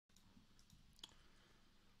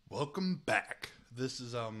Welcome back. This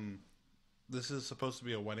is supposed to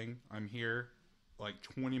be a wedding. I'm here like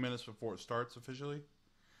 20 minutes before it starts officially.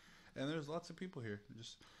 And there's lots of people here.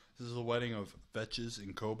 This is a wedding of Vetches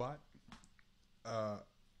and Coebot.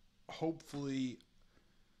 Hopefully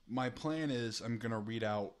my plan is I'm going to read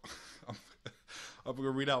out I'm going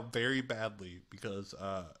to read out very badly because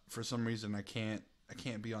for some reason I can't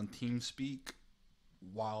be on TeamSpeak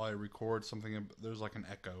while I record something. There's like an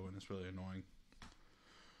echo and it's really annoying.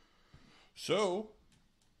 So,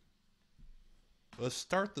 let's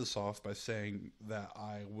start this off by saying that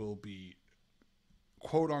I will be,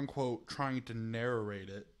 quote unquote, trying to narrate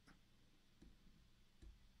it.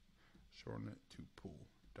 Shorten it to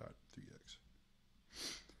pool.3x.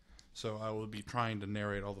 So, I will be trying to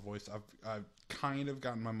narrate all the voice. I've kind of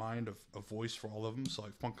gotten my mind of a voice for all of them. So,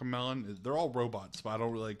 like Funkamelon, they're all robots, but I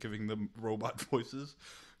don't really like giving them robot voices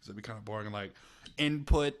because it'd be kind of boring. Like,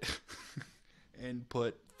 input.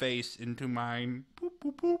 Input face into mine, boop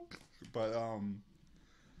boop boop. But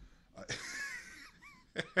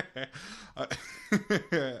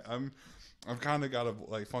I've kind of got a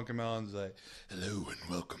like Funky Melon's like, hello and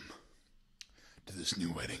welcome to this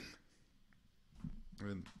new wedding. I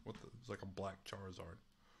mean, it's like a black Charizard.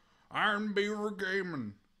 Iron Beaver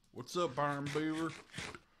Gaming. What's up, Iron Beaver?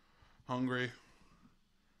 Hungry?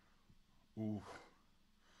 Ooh.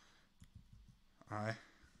 I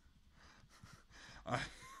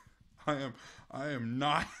am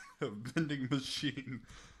not a vending machine.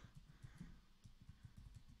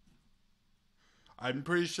 I'm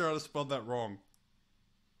pretty sure I spelled that wrong.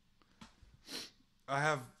 I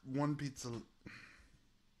have one pizza.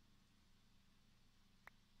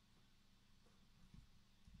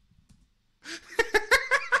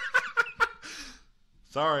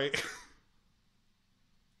 Sorry.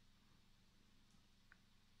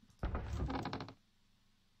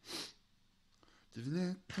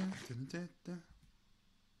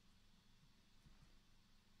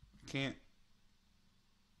 Can't.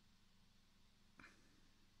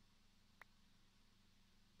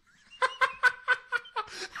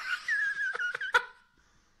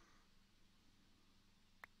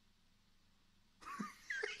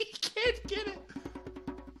 He can't get it.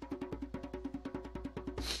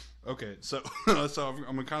 Okay, so so I'm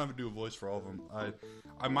gonna kind of do a voice for all of them.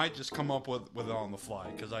 I might just come up with it on the fly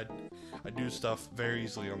because I do stuff very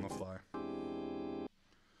easily on the fly.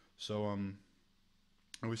 So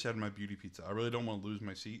I wish I had my beauty pizza. I really don't want to lose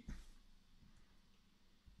my seat.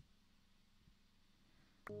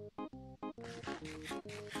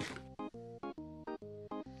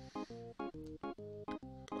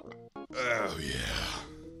 Oh yeah.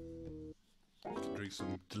 Drink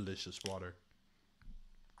some delicious water.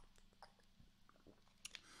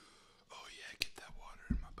 Oh yeah, get that water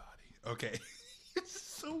in my body. Okay. It's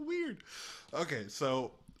so weird. Okay,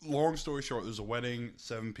 so long story short, there's a wedding,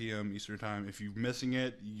 7 p.m. Eastern time. If you're missing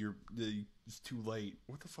it, it's too late.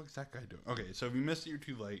 What the fuck is that guy doing? Okay, so if you missed it, you're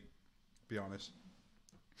too late. Be honest.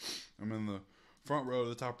 I'm in the front row,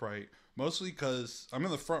 the top right. Mostly because I'm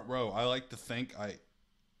in the front row. I like to think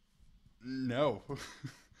no.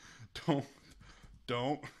 don't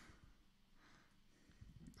don't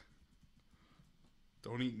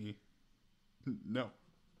don't eat me. No.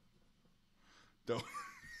 Don't.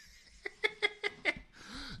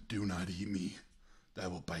 Do not eat me.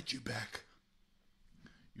 That will bite you back.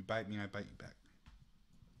 You bite me, I bite you back.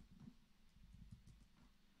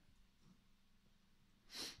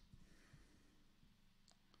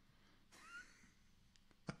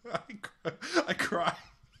 I cry.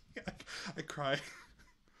 I cry.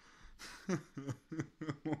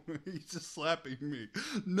 He's just slapping me.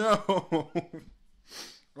 No.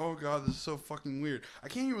 Oh god, this is so fucking weird. I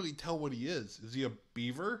can't even really tell what he is. Is he a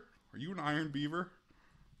beaver? Are you an iron beaver?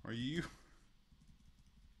 Are you?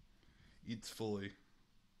 Eats fully.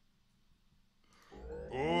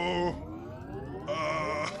 Oh.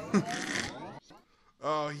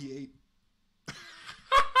 Oh, he ate.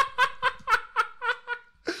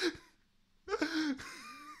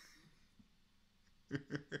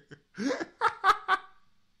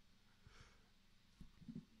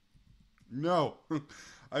 No.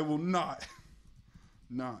 I will not.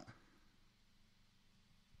 Not.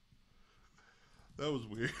 That was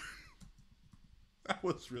weird. That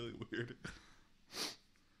was really weird.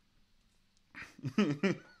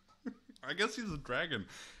 I guess he's a dragon.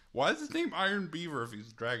 Why is his name Iron Beaver if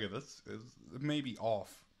he's a dragon? That's maybe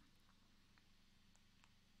off.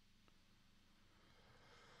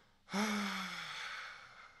 I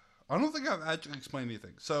don't think I've actually explained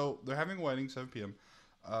anything. So they're having a wedding, 7 p.m.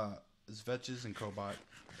 It's Vetches and Coebot.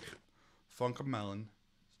 Funkamelon.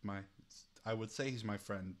 I would say he's my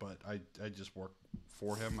friend, but I just work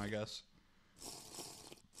for him, I guess.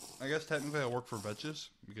 I guess technically I work for Vetches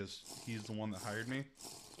because he's the one that hired me.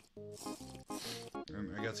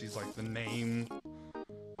 And I guess he's like the name,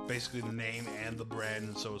 basically the name and the brand,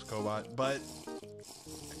 and so is Coebot. But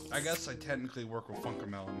I guess I technically work with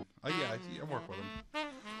Funkamelon. Oh yeah, I work with him.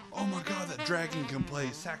 Oh my god, that dragon can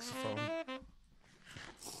play saxophone.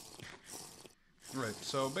 Right,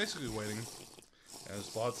 so basically waiting.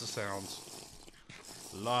 There's lots of sounds.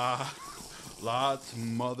 Lots of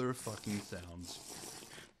motherfucking sounds.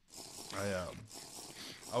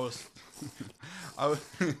 I was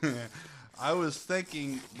I was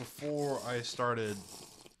thinking before I started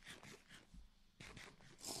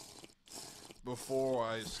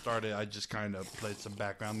I just kind of played some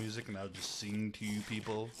background music and I would just sing to you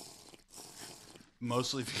people.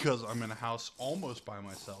 Mostly because I'm in a house almost by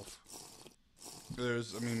myself.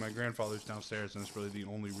 My grandfather's downstairs and it's really the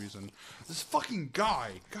only reason. This fucking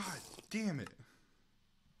guy! God damn it.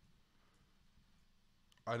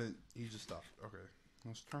 He just stopped. Okay.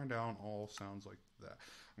 Let's turn down all sounds like that.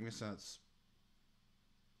 I'm guessing that's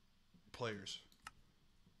players.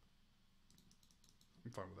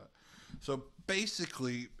 I'm fine with that. So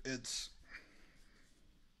basically,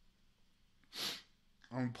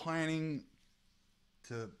 I'm planning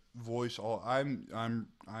to voice all. I'm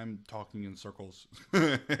talking in circles.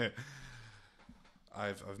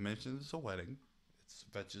 I've mentioned it's a wedding. It's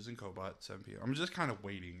Vetches and Coebot, 7 p.m. I'm just kind of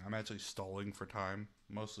waiting. I'm actually stalling for time,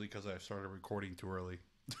 mostly because I started recording too early.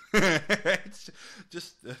 It's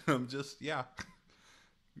yeah.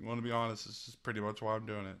 You want to be honest, it's just pretty much why I'm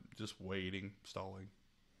doing it. Just waiting, stalling.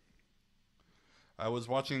 I was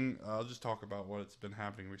watching. I'll just talk about what's been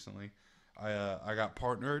happening recently. I got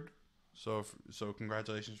partnered. So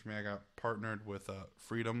congratulations for me. I got partnered with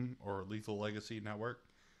Freedom or Lethal Legacy Network.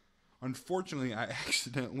 Unfortunately, I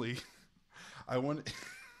accidentally. I want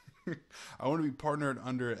to be partnered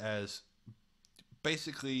under it as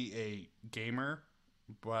basically a gamer,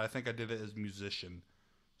 but I think I did it as musician.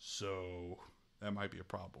 So that might be a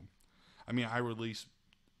problem. I mean, I release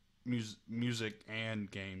music and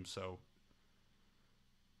games, so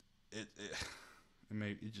it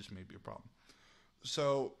just may be a problem.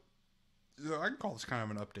 So I can call this kind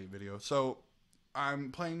of an update video. So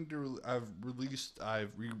I'm planning to. I've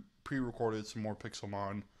pre-recorded some more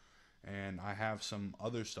Pixelmon, and I have some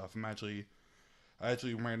other stuff. I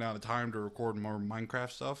actually ran out of time to record more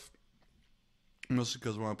Minecraft stuff. Mostly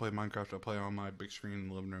because when I play Minecraft, I play on my big screen in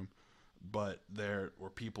the living room. But there were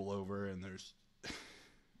people over, and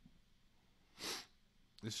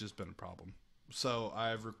it's just been a problem. So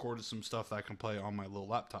I've recorded some stuff that I can play on my little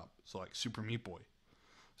laptop. So like Super Meat Boy.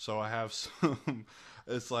 So I have some.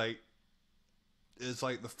 It's like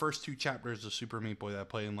the first 2 chapters of Super Meat Boy that I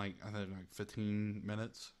play in I think 15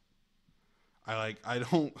 minutes. I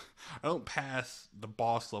don't pass the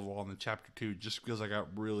boss level on the chapter 2 just because I got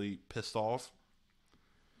really pissed off.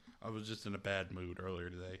 I was just in a bad mood earlier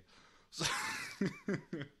today. So,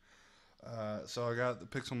 so I got the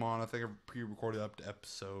Pixelmon. I think I pre-recorded up to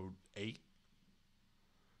episode 8.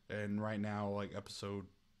 And right now, episode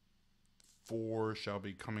 4 shall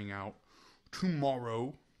be coming out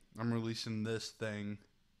tomorrow. I'm releasing this thing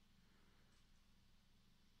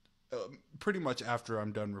pretty much after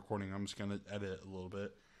I'm done recording. I'm just going to edit it a little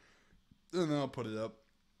bit. And then I'll put it up.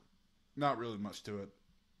 Not really much to it.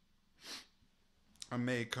 I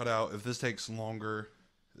may cut out, if this takes longer,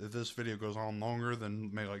 if this video goes on longer than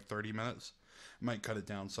maybe 30 minutes, I might cut it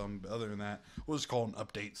down some. But other than that, we'll just call it an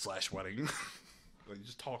update/wedding.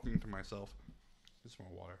 Just talking to myself. It's more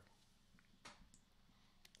water.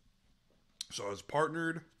 So I was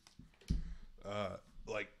partnered,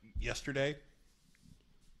 yesterday.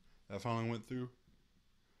 That finally went through.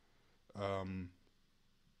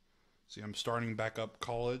 See, I'm starting back up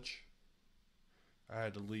college. I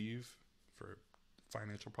had to leave for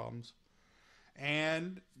financial problems.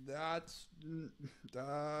 And that's,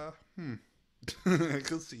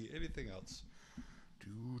 let's see, anything else?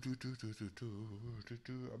 I've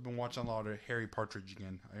been watching a lot of Harry Partridge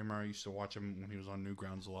again. I remember I used to watch him when he was on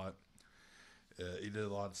Newgrounds a lot. He did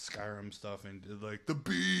a lot of Skyrim stuff and did the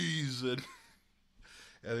bees, and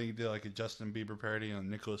I think he did a Justin Bieber parody on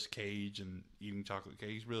Nicolas Cage and eating chocolate cake.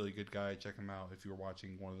 He's a really good guy. Check him out if you're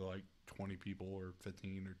watching one of the 20 people or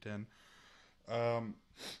 15 or 10.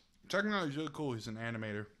 Check him out. He's really cool. He's an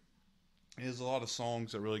animator. He has a lot of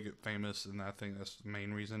songs that really get famous, and I think that's the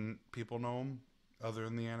main reason people know him. Other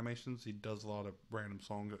than the animations, he does a lot of random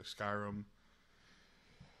songs like Skyrim.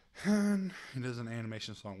 And he does an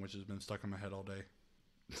animation song which has been stuck in my head all day.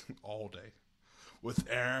 All day. With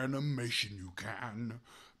animation you can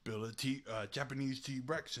Build a Japanese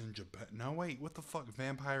T-Rex in Japan. No, wait, what the fuck?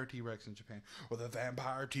 Vampire T-Rex in Japan. Or the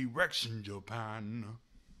vampire T-Rex in Japan.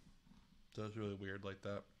 So it's really weird like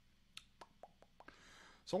that.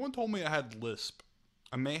 Someone told me I had lisp.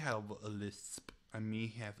 I may have a lisp.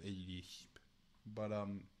 But, I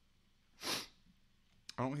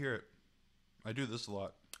don't hear it. I do this a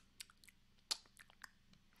lot.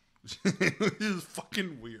 It is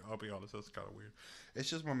fucking weird. I'll be honest, that's kind of weird. It's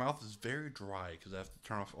just my mouth is very dry because I have to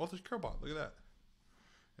turn off. Oh, there's Coebot. Look at that.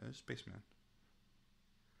 Yeah, there's Spaceman.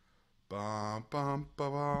 Bum bum ba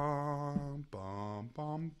bum bum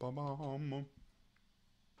bum ba bum.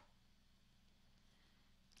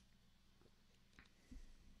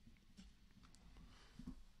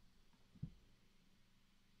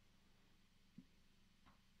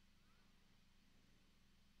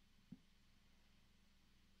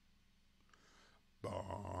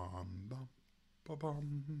 Bum bum ba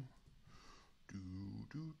bum. Do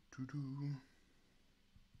do do do.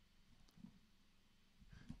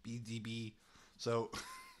 BDB. So,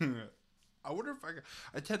 I wonder if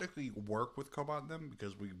I technically work with Coebot them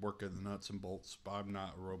because we work in the nuts and bolts, but I'm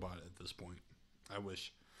not a robot at this point. I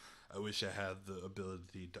wish I had the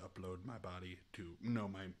ability to upload my body to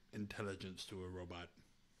my intelligence to a robot.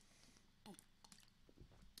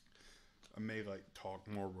 I may talk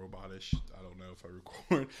more robotish. I don't know if I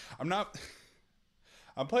record.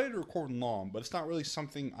 I'm planning to record long, but it's not really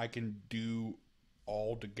something I can do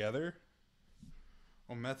all together.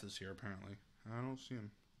 Oh, Meth is here apparently. I don't see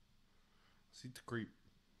him. I see the creep.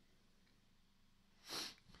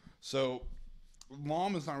 So,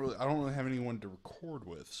 Mom is not really. I don't really have anyone to record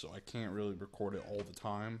with, so I can't really record it all the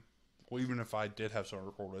time. Well, even if I did have someone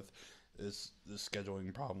to record with, it's the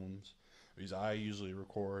scheduling problems. Because I usually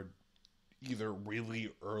record either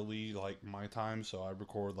really early, like my time, so I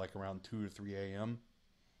record around 2 to 3 a.m.,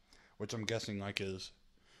 which I'm guessing is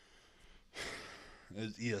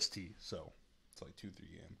EST, so it's 2, 3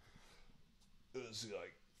 a.m. It's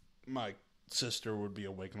my sister would be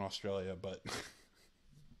awake in Australia, but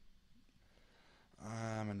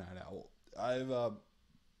I'm a night owl.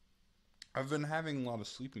 I've been having a lot of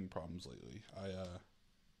sleeping problems lately. I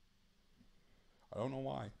don't know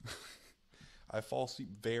why. I fall asleep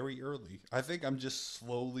very early. I think I'm just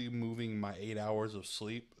slowly moving my 8 hours of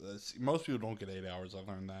sleep. Most people don't get 8 hours. I've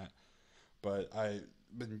learned that. But I've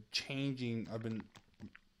been changing. What the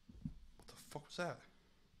fuck was that?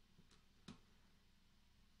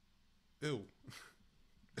 Ew.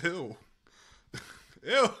 Ew.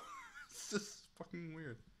 Ew. It's just fucking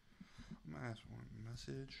weird. I'm gonna ask one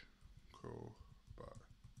message. Coebot.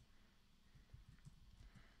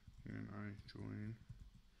 Can I join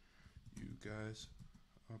you guys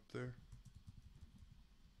up there?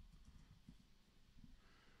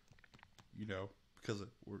 Because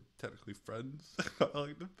we're technically friends. I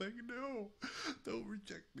like to think, no, don't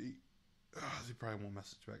reject me. They probably won't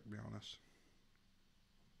message back, to be honest.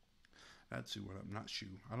 Natsu, what up? Not Shu.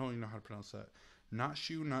 I don't even know how to pronounce that. Not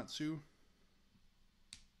Shu, Natsu.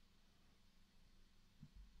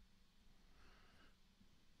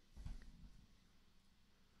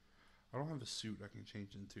 I don't have a suit I can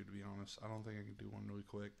change into, to be honest. I don't think I can do one really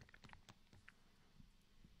quick.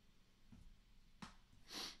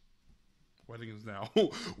 Wedding is now.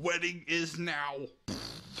 Wedding is now.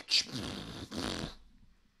 Should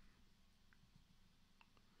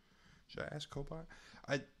I ask Coebot?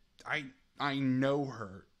 I know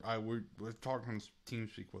her. We're talking on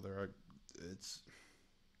TeamSpeak with her.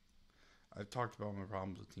 I've talked about my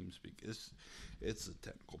problems with TeamSpeak. It's a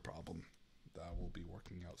technical problem that will be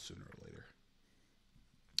working out sooner or later.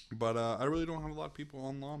 But I really don't have a lot of people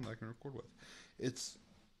on LOM that I can record with. It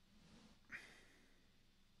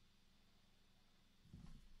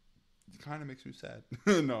kind of makes me sad.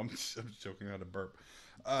 No, I'm just joking. I had a burp.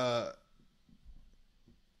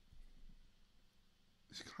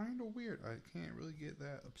 It's kind of weird. I can't really get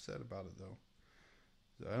that upset about it, though.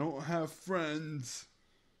 I don't have friends.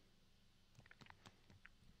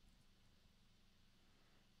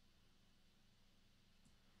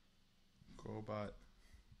 Coebot.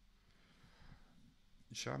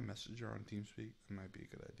 Should I message her on TeamSpeak? That might be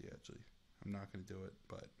a good idea, actually. I'm not going to do it,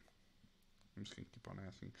 but I'm just going to keep on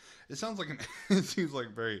asking. It sounds like it seems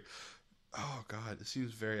like very, oh God, it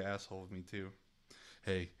seems very asshole of me, too.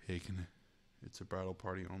 Hey, it's a bridal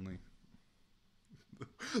party only.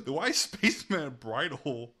 Why is Spaceman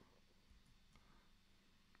bridal?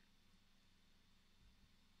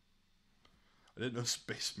 I didn't know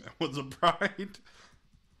Spaceman was a bride.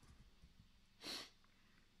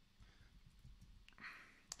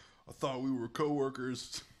 I thought we were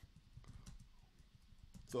co-workers.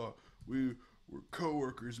 Thought we were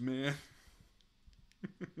co-workers, man.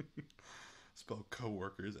 Spell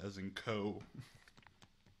co-workers as in co.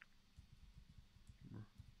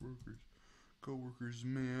 Workers. Co-workers,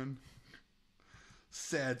 man.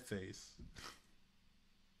 Sad face.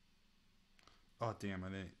 Oh, damn, I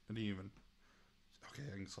didn't even. Okay,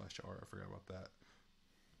 I can slash R. I forgot about that.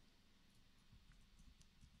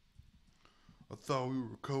 I thought we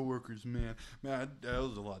were co-workers, man. Man, there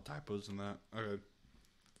was a lot of typos in that. Okay.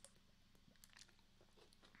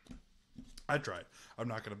 I tried. I'm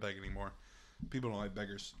not going to beg anymore. People don't like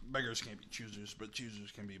beggars. Beggars can't be choosers, but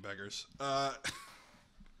choosers can be beggars.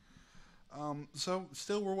 So,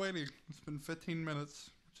 still we're waiting. It's been 15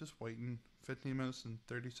 minutes. Just waiting. 15 minutes and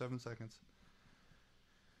 37 seconds.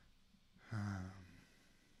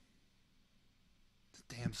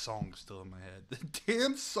 The damn song is still in my head. The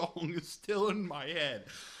damn song is still in my head.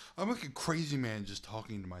 I'm like a crazy man just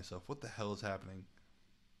talking to myself. What the hell is happening?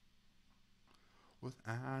 With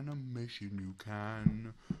animation you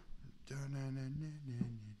can.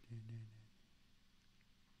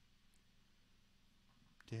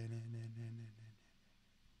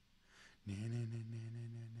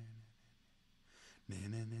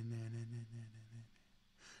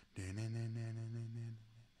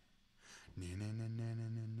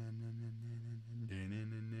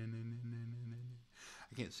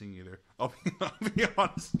 I can't sing either. I'll be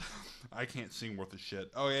honest. I can't sing worth a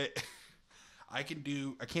shit. Okay. I can't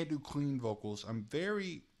do clean vocals. I'm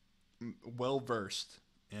very well versed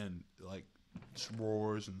in like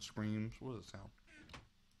roars and screams. What does it sound?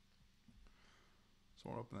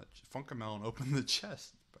 Someone open that Funkamelon open the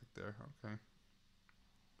chest back there. Okay.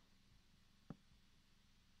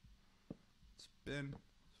 It's been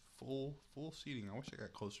full seating. I wish I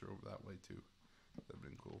got closer over that way too. That'd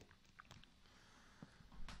been cool.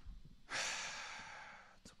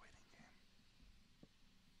 It's a waiting game.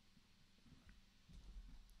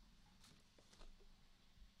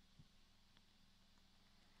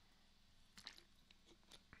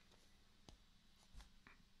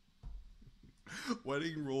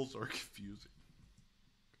 Wedding rules are confusing.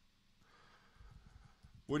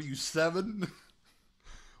 What are you, 7?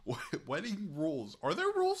 Wedding rules. Are there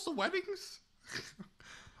rules to weddings?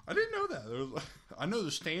 I didn't know that. I know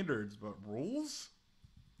the standards, but rules?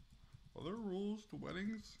 Are there rules to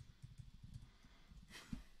weddings?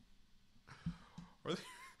 Are there?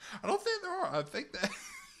 I don't think there are. I think that.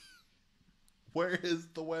 Where is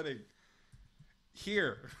the wedding?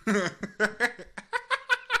 Here.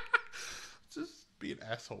 Just be an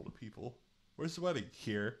asshole to people. Where's the wedding?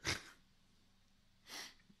 Here.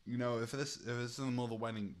 You know, if it's in the middle of the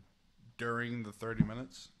wedding during the 30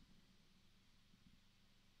 minutes,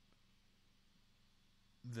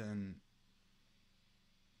 then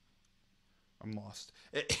I'm lost.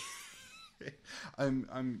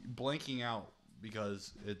 I'm blanking out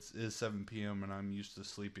because it is 7 p.m. and I'm used to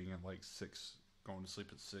sleeping at like 6, going to sleep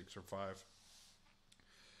at 6 or 5.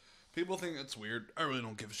 People think that's weird. I really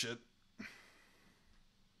don't give a shit.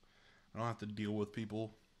 I don't have to deal with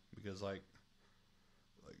people because like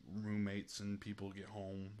roommates and people get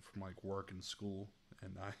home from like work and school,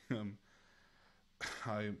 and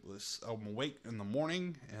I'm awake in the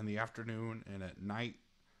morning and the afternoon, and at night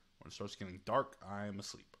when it starts getting dark, I'm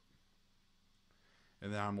asleep.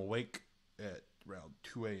 And then I'm awake at around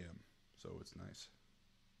 2 a.m. So it's nice.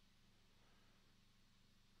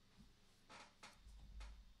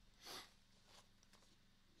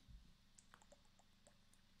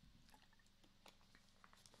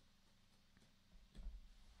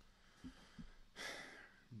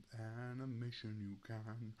 Animation you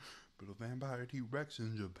can build a vampire T-Rex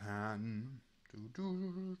in Japan.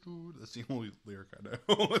 That's the only lyric I know.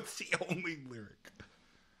 That's the only lyric.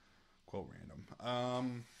 Quote random.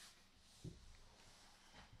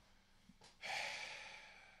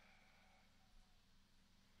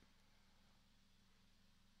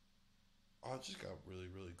 Oh, it just got really,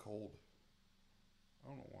 really cold. I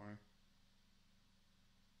don't know why.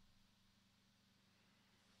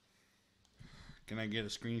 Can I get a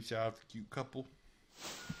screenshot of the cute couple?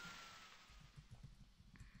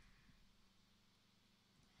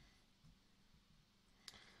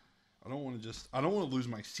 I don't want to lose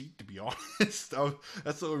my seat, to be honest.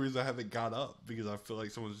 That's the only reason I haven't got up, because I feel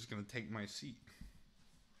like someone's just going to take my seat.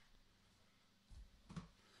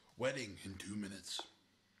 Wedding in 2 minutes.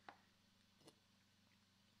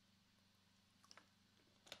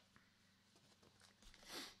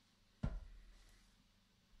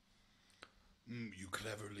 You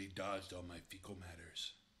cleverly dodged all my fecal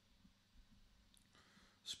matters.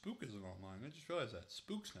 Spook isn't online. I just realized that.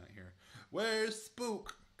 Spook's not here. Where's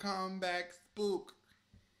Spook? Come back, Spook.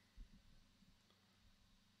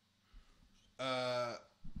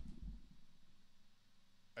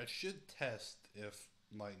 I should test if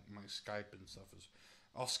like my Skype and stuff is.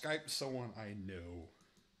 I'll Skype someone I know.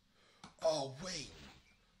 Oh wait,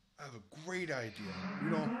 I have a great idea.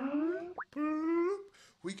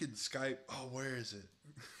 We could Skype. Oh, where is it?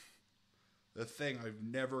 The thing I've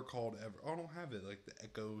never called ever. Oh, I don't have it. Like the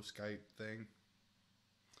Echo Skype thing.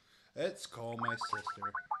 Let's call my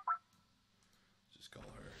sister. Just call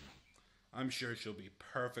her. I'm sure she'll be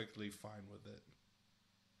perfectly fine with it.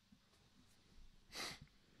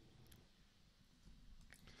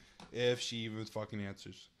 If she even fucking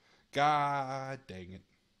answers. God dang it.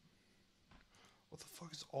 What the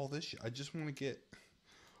fuck is all this shit? I just want to get...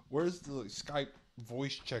 Where's the Skype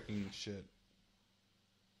voice checking shit?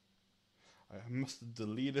 I must have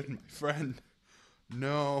deleted my friend.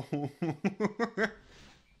 No.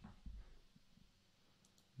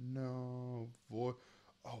 No. Oh,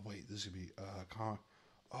 wait. This could be...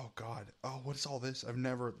 Oh, God. Oh, what is all this? I've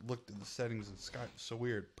never looked at the settings in Skype. It's so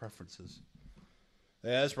weird. Preferences.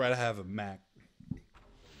 Yeah, that's right. I have a Mac.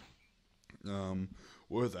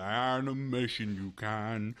 With animation you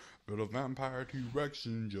can build a vampire T-Rex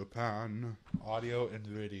in Japan. Audio and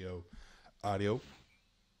video. Audio.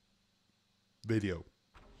 Video.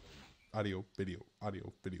 Audio, video,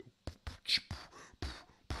 audio, video.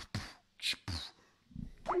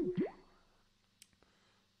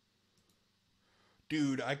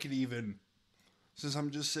 Dude, I could even... Since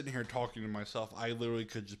I'm just sitting here talking to myself, I literally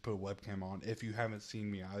could just put a webcam on. If you haven't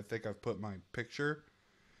seen me, I think I've put my picture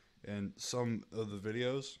in some of the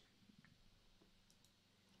videos.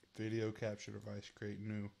 Video capture device, create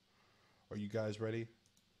new. Are you guys ready?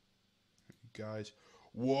 You guys.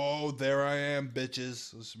 Whoa, there I am,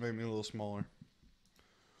 bitches. Let's make me a little smaller.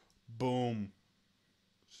 Boom.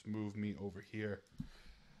 Just move me over here.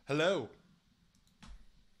 Hello.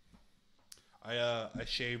 I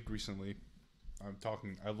shaved recently. I'm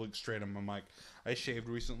talking. I look straight on my mic. I shaved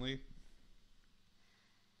recently.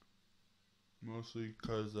 Mostly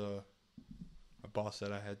because my boss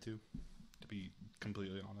said I had to be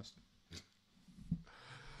completely honest.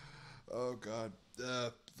 Oh, God.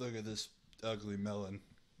 Look at this ugly melon.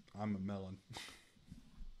 I'm a melon.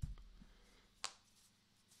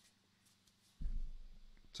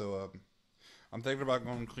 So, I'm thinking about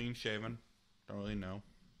going clean shaven. Don't really know.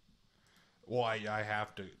 Well, I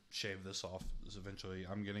have to shave this off eventually.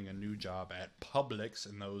 I'm getting a new job at Publix,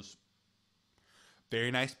 and those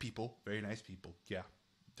very nice people. Very nice people. Yeah.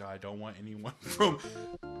 I don't want anyone from...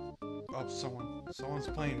 Oh, someone's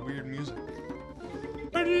playing weird music.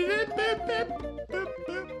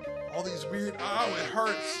 All these weird... Oh, it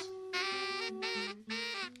hurts.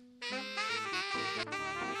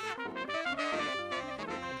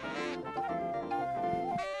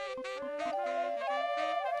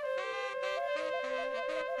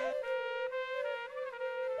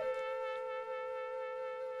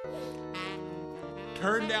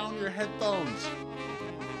 Turn down your headphones.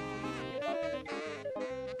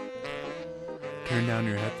 Turn down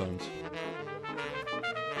your headphones.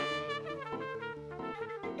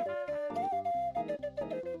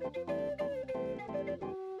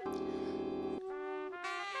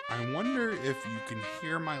 I wonder if you can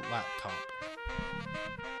hear my laptop.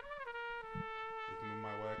 Just move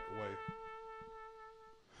my mic away.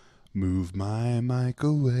 Move my mic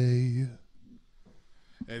away.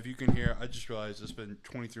 If you can hear, I just realized it's been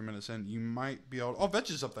 23 minutes in. You might be able... Oh,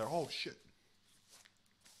 Vetches up there. Oh, shit.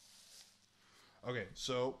 Okay,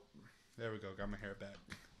 so... There we go. Got my hair back.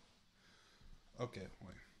 Okay,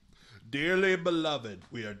 wait. Dearly beloved,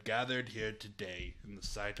 we are gathered here today in the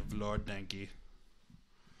sight of Lord Danke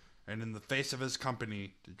and in the face of his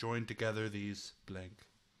company to join together these blank.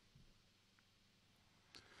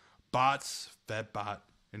 Bots, Vetbot,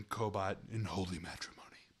 and Coebot in holy matrimony.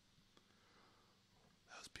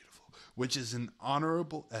 Which is an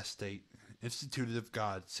honorable estate instituted of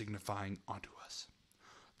God, signifying unto us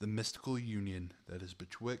the mystical union that is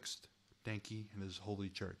betwixt Danke and his holy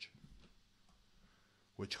church,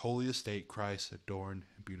 which holy estate Christ adorned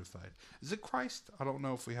and beautified. Is it Christ? I don't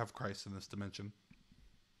know if we have Christ in this dimension.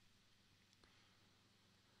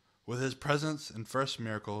 With his presence and first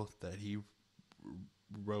miracle that he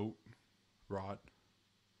wrought,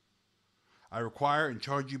 I require and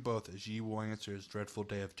charge you both as ye will answer his dreadful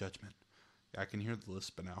day of judgment. I can hear the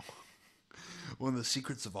lisp now. When the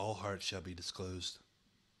secrets of all hearts shall be disclosed.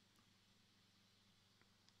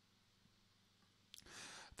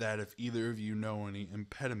 That if either of you know any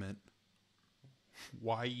impediment,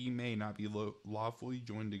 why ye may not be lawfully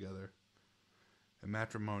joined together in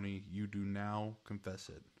matrimony, you do now confess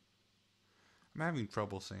it. I'm having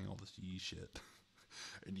trouble saying all this ye shit.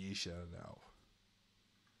 And ye shall now.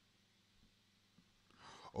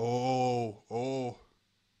 Oh.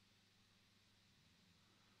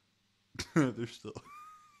 They're still.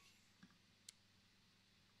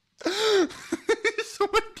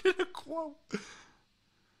 Someone did a quote.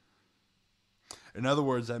 In other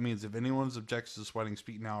words, that means if anyone objects to this wedding,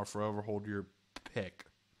 speak now or forever hold your pick.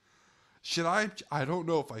 Should I? I don't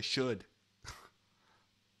know if I should.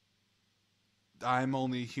 I'm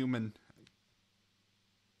only human.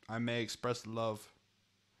 I may express love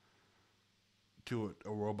to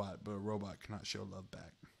a robot, but a robot cannot show love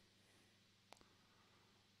back.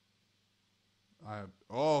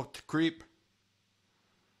 Creep.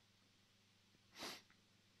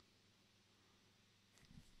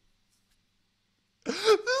 This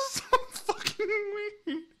is so fucking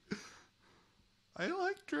weird. I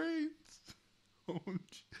like trains. Oh,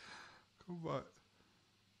 come on.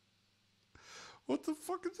 What the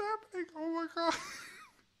fuck is happening? Oh my god.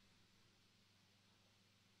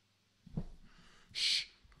 Shh.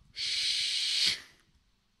 Shh.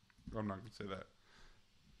 I'm not gonna say that.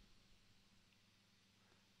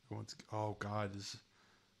 Oh god.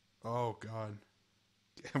 Oh god.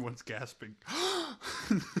 Everyone's gasping.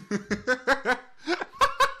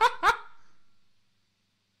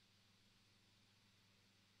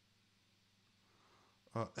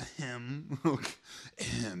 Okay.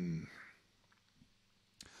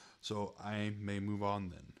 So I may move on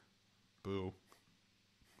then. Boo.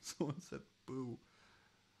 Someone said boo.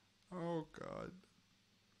 Oh god.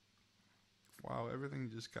 Wow, everything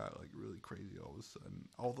just got like really crazy all of a sudden.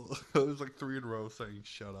 There's like 3 in a row saying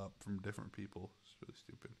shut up from different people. It's really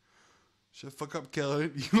stupid. Shut the fuck up,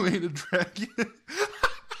 Kelly. You ain't a dragon.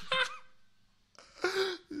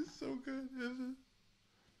 It's so good, isn't it?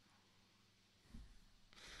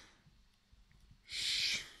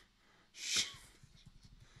 Shh. Shh.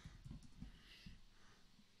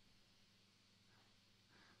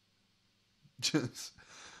 Just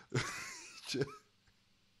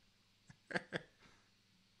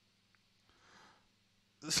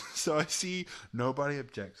So I see nobody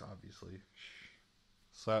objects, obviously.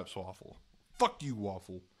 Slaps Waffle. Fuck you,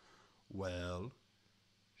 Waffle. Well,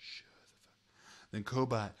 shut the fuck. Then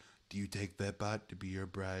Coebot, do you take Vetbot to be your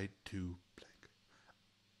bride to blank?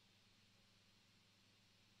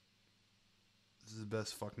 This is the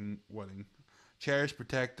best fucking wedding. Cherish,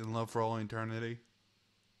 protect, and love for all eternity.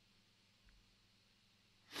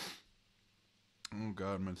 Oh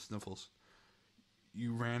god, my sniffles.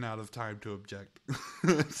 You ran out of time to object.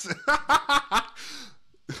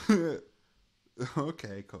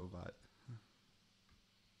 Okay, Coebot.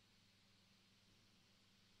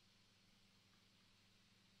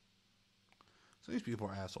 So these people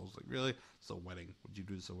are assholes. Like, really? It's a wedding. What'd you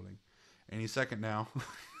do to the wedding? Any second now.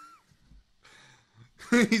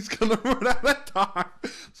 He's gonna run out of time.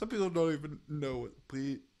 Some people don't even know it.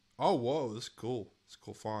 Please. Oh, whoa. This is cool. It's a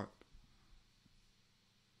cool font.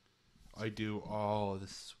 I do. Oh,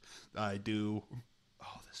 this. I do.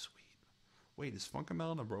 Oh, this sweet. Wait, is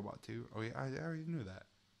Funkamelon a robot too? Oh, yeah. I already knew that.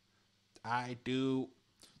 I do.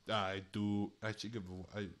 I do. I should give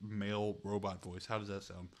a male robot voice. How does that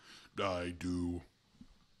sound? I do.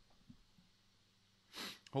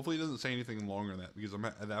 Hopefully he doesn't say anything longer than that, because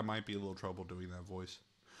that might be a little trouble doing that voice.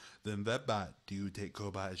 Then Vetbot, do you take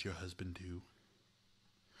Coebot as your husband too?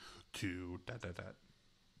 Two dot dot dot.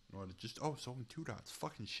 Or just it's only 2 dots.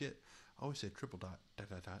 Fucking shit. I always say triple dot dot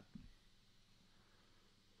dot dot.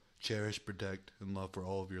 Cherish, protect, and love for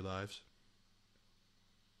all of your lives.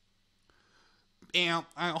 Yeah,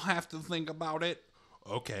 I'll have to think about it.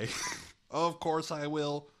 Okay. Of course I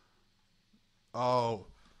will. Oh.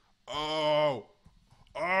 Oh.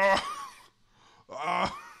 Oh.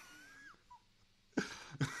 Oh.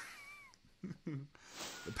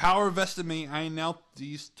 The power vested in me. I knelt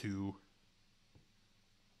these 2.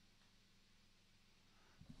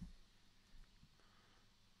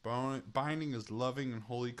 Binding is loving and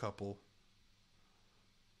holy couple.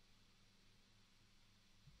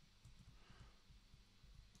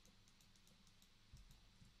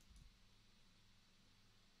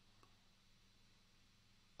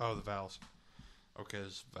 Oh, the vows. Okay,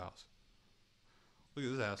 there's vows. Look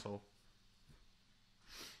at this asshole.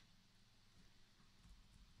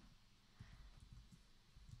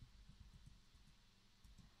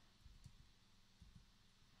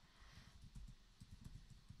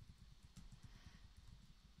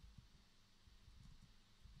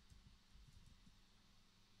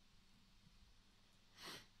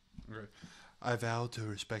 Okay. I vow to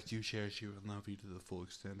respect you, cherish you, and love you to the full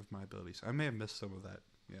extent of my abilities. I may have missed some of that.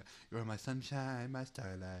 Yeah. You are my sunshine, my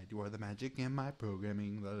starlight. You are the magic in my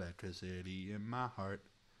programming, the electricity in my heart.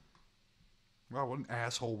 Wow, what an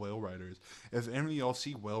asshole Whale Rider is. If any of y'all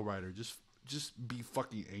see Whale Rider, just be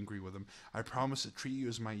fucking angry with him. I promise to treat you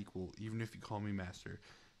as my equal, even if you call me master.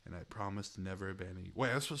 and I promise to never abandon you.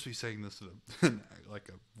 Wait, I'm supposed to be saying this in like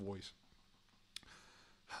a voice.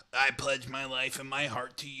 I pledge my life and my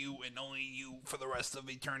heart to you and only you for the rest of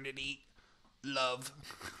eternity. Love.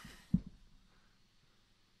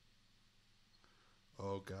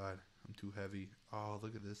 Oh, God. I'm too heavy. Oh,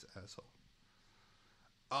 look at this asshole.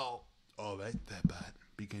 Oh. Oh, that bad.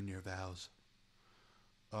 Begin your vows.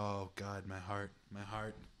 Oh, God, my heart. My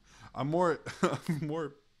heart. I'm more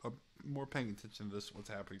paying attention to this. What's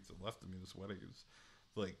happening to the left of me. This wedding is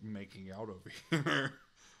like making out over here.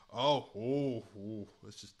 Oh,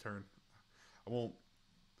 let's just turn. I won't.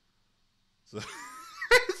 So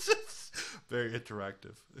it's just very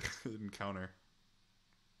interactive encounter.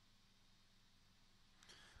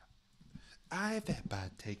 I hereby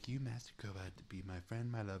take you, Master Coebot, to be my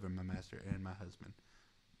friend, my lover, my master, and my husband.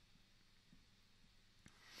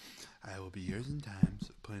 I will be yours in times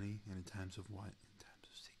of plenty and in times of want, in times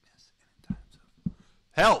of sickness and in times of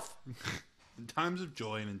health, in times of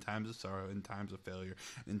joy and in times of sorrow, in times of failure,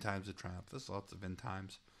 and in times of triumph. There's lots of in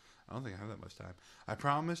times. I don't think I have that much time. I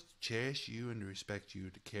promise to cherish you and to respect you,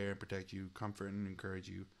 to care and protect you, comfort and encourage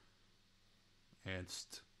you, and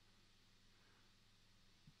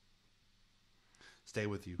stay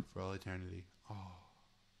with you for all eternity. Oh,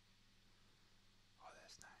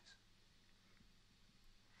 that's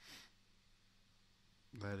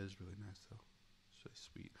nice. That is really nice, though. It's really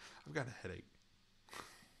sweet. I've got a headache.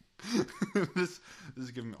 This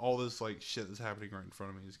is giving me all this like shit that's happening right in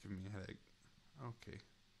front of me is giving me a headache. Okay,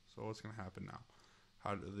 so what's gonna happen now?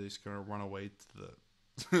 How are they just gonna run away to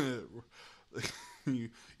the?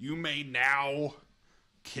 You may now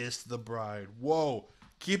kiss the bride. Whoa.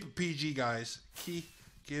 Keep it PG, guys. Keep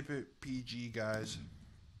it PG, guys.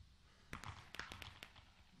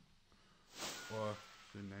 Wow,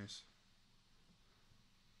 really nice.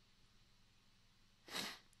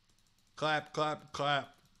 Clap, clap,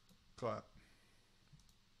 clap, clap.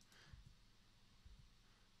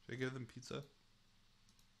 Should I give them pizza?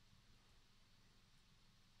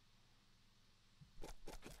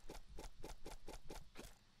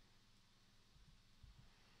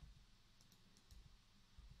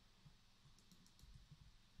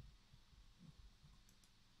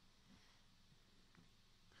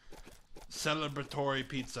 Celebratory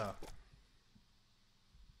pizza.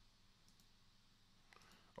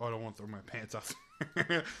 Oh, I don't want to throw my pants off.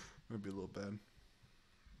 Might be a little bad.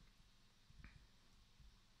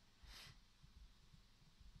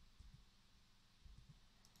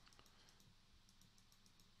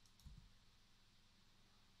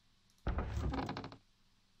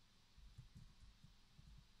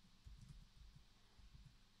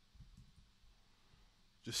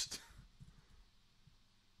 Just.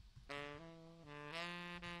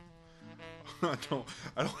 I don't.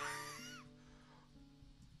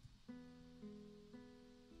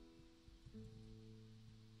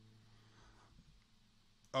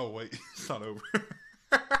 Oh, wait. It's not over.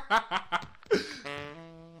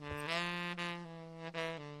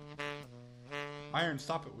 Iron,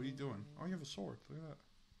 stop it. What are you doing? Oh, you have a sword. Look at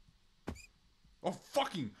that. Oh,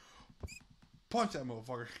 fucking. Punch that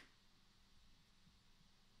motherfucker.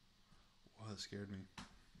 Wow, that scared me.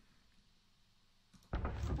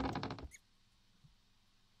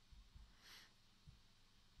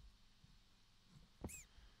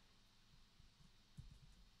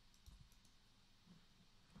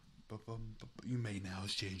 You may now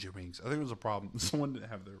exchange your rings. I think it was a problem. Someone didn't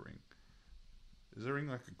have their ring. Is their ring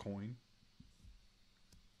like a coin?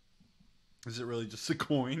 Is it really just a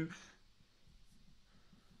coin?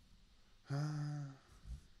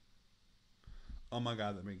 Oh my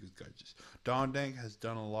god, that makes it gorgeous. Don Dank has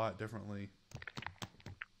done a lot differently.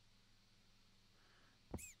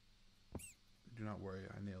 Do not worry,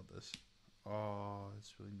 I nailed this. Oh,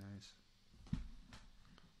 it's really nice.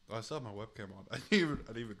 Oh, I still have my webcam on. I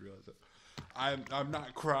didn't even realize it. I'm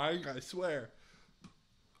not crying, I swear.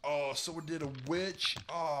 Oh, someone did a witch.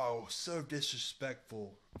 Oh, so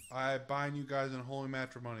disrespectful. I bind you guys in holy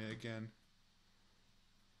matrimony again.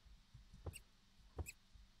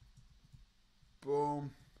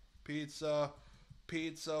 Boom. Pizza.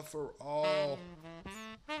 Pizza for all.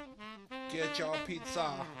 Get y'all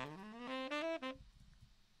pizza.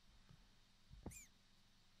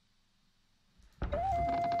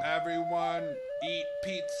 Everyone eat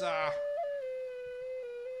pizza.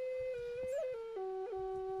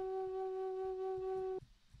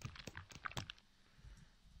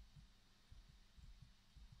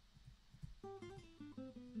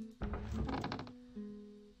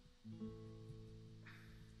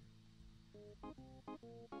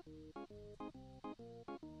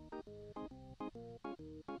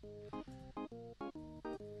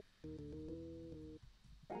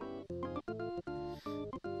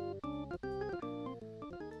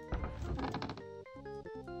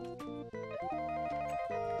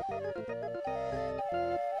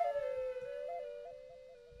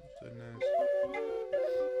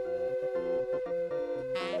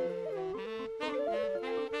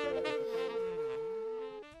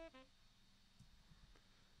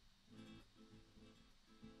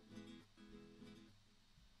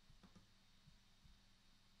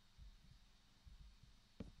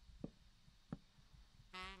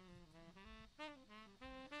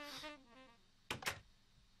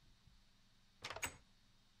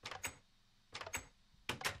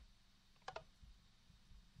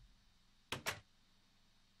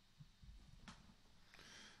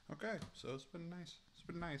 Okay, so it's been nice. It's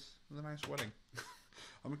been nice. It was a nice wedding.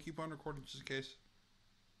 I'm gonna keep on recording just in case.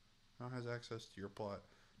 Now has access to your plot.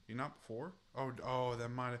 You not before? Oh, that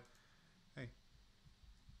might have. Hey.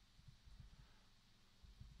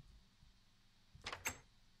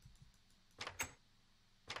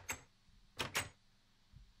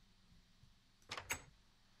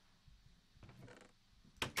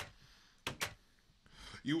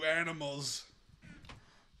 You animals.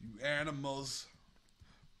 You animals.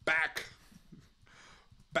 Back.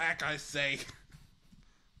 Back, I say.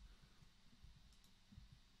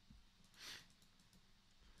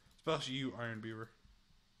 Especially you, Iron Beaver.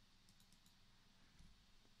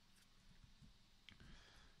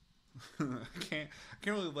 I can't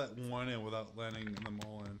really let one in without letting them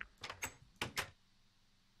all in.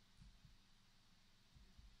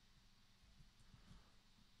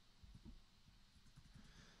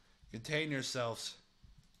 Contain yourselves.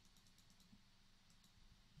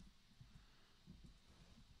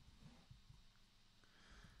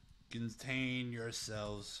 Contain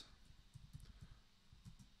yourselves,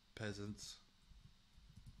 peasants.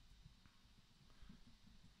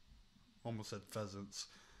 Almost said pheasants.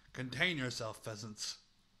 Contain yourself, pheasants.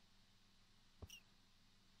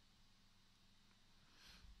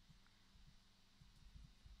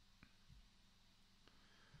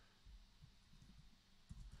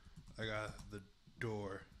 I got the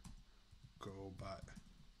door. Go by.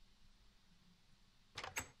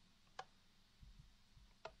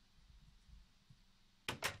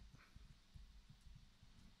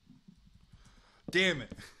 Damn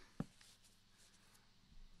it.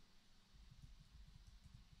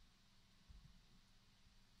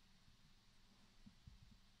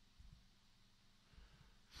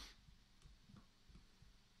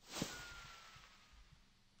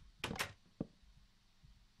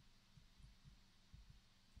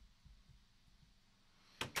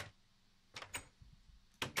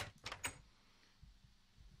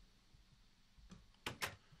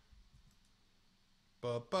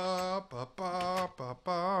 Ba ba ba ba ba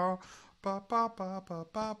ba ba ba ba ba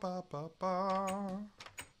ba ba ba ba.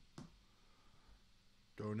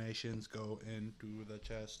 Donations go into the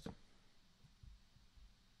chest.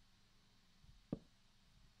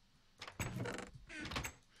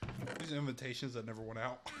 These invitations that never went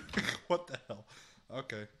out. What the hell?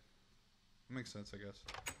 Okay. Makes sense, I guess.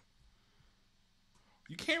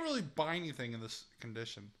 You can't really buy anything in this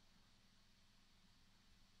condition.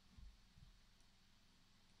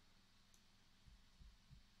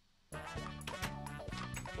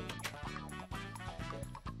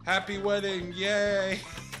 Happy wedding, yay!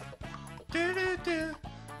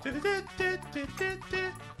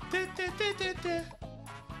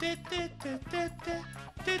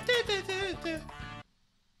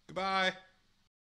 Goodbye.